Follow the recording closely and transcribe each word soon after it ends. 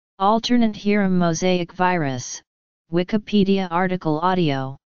Alternanthera mosaic virus, Wikipedia article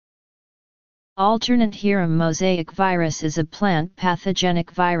audio. Alternanthera mosaic virus is a plant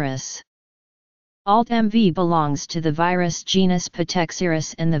pathogenic virus. Alt-MV belongs to the virus genus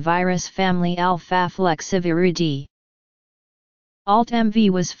Patexiris and the virus family Alpha-Flexiviridae.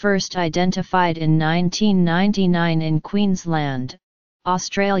 Alt-MV was first identified in 1999 in Queensland,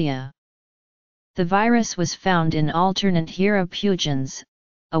 Australia. The virus was found in Alternanthera pugens,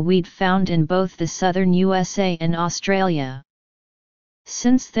 a weed found in both the southern USA and Australia.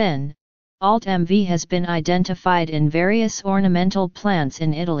 Since then, Alt-MV has been identified in various ornamental plants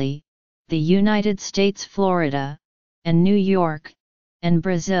in Italy, the United States, Florida, and New York, and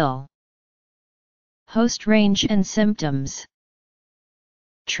Brazil. Host range and symptoms.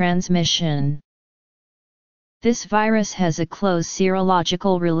 Transmission. This virus has a close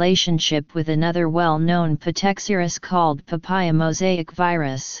serological relationship with another well-known Patexiris called papaya mosaic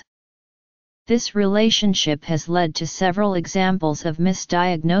virus. This relationship has led to several examples of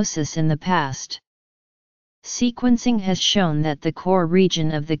misdiagnosis in the past. Sequencing has shown that the core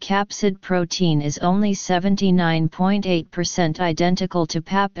region of the capsid protein is only 79.8% identical to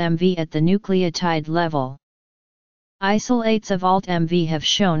PAP-MV at the nucleotide level. Isolates of Alt-MV have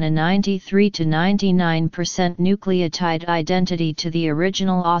shown a 93 to 99% nucleotide identity to the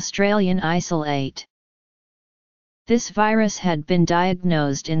original Australian isolate. This virus had been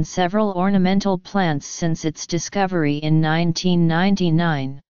diagnosed in several ornamental plants since its discovery in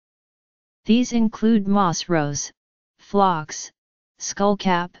 1999. These include moss rose, phlox,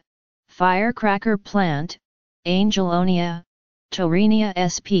 skullcap, firecracker plant, angelonia, Taurinia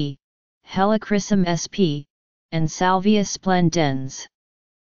sp, Helichrysum sp, and Salvia splendens.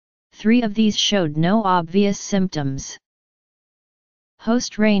 3 of these showed no obvious symptoms.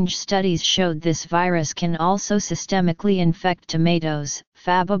 Host range studies showed this virus can also systemically infect tomatoes,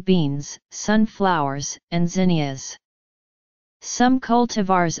 faba beans, sunflowers, and zinnias. Some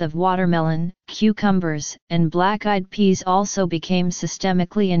cultivars of watermelon, cucumbers, and black-eyed peas also became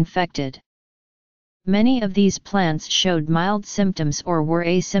systemically infected. Many of these plants showed mild symptoms or were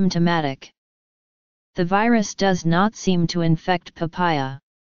asymptomatic. The virus does not seem to infect papaya.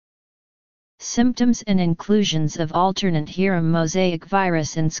 Symptoms and inclusions of Alternanthera mosaic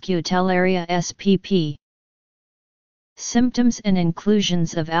virus in Scutellaria spp. Symptoms and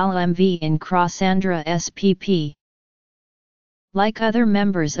inclusions of Al-MV in Crossandra spp. Like other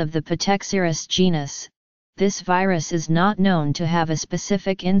members of the Patexiris genus, this virus is not known to have a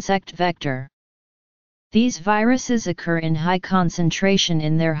specific insect vector. These viruses occur in high concentration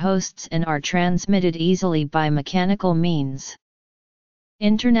in their hosts and are transmitted easily by mechanical means.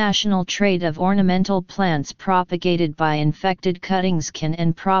 International trade of ornamental plants propagated by infected cuttings can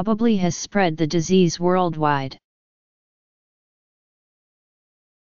and probably has spread the disease worldwide.